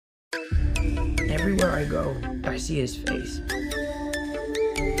Everywhere I go, I see his face.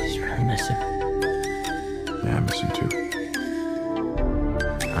 Just really miss him. Yeah, I miss him too.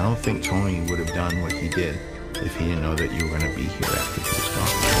 I don't think Tony would have done what he did if he didn't know that you were going to be here after he was gone.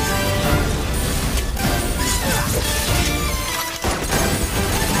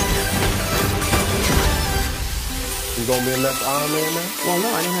 You gonna be left Iron Man now? Well, no,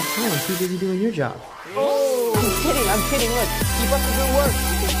 I don't have time. I'm too busy doing your job. Oh! I'm kidding. Look, keep up the good work.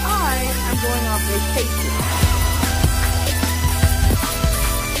 Because I am going on vacation.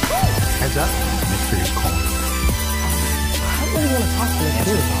 Heads up, Nick Fury's calling. I don't really want to talk to Nick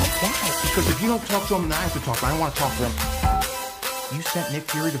Fury. Why? Because if you don't talk to him, then I have to talk. I don't want to talk to him. You sent Nick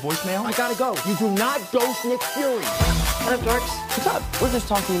Fury the voicemail? I gotta go. You do not ghost Nick Fury. What up, dorks? What's up? We're just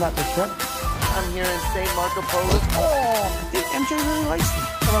talking about this trip. I'm here in St. Marco Polo. Oh, I think MJ really likes me.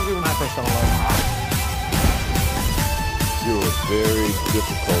 reminds me when I first fell in love. You're a very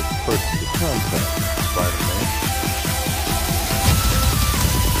difficult person to contact, Spider-Man.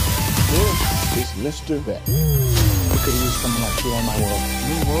 This is Mr. Beck. I could use someone like you in my world.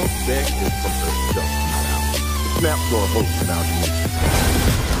 New world? Beck is from Earth, just not out. Snapshot host in our dimension.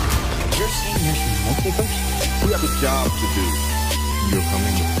 You're saying there's some multiverse? We have a job to do. You're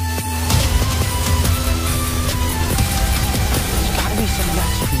coming with us. There's gotta be some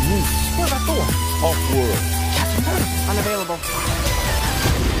Mexican news. What about Thor? Off-world. Captain America. Unavailable.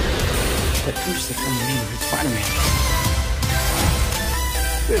 But who's the come name of Spider-Man?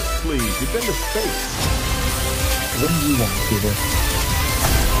 This, please. You've been to space. What do you want, Peter?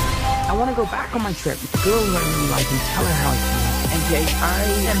 I want to go back on my trip with the girl who I really like and tell her how I feel. And Jake, I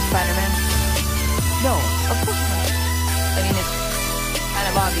am Spider-Man. No, of course not. I mean, it's kind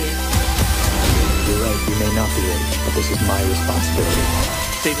of obvious. You're right, you may not be ready, but this is my responsibility.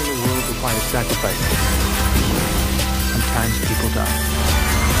 Saving the world requires sacrifice. Sometimes people die.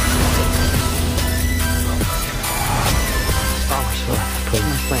 I always feel like I put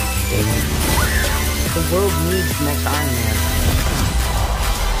my friend, David. The world needs the next Iron Man.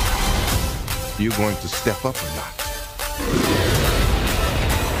 You going to step up or not?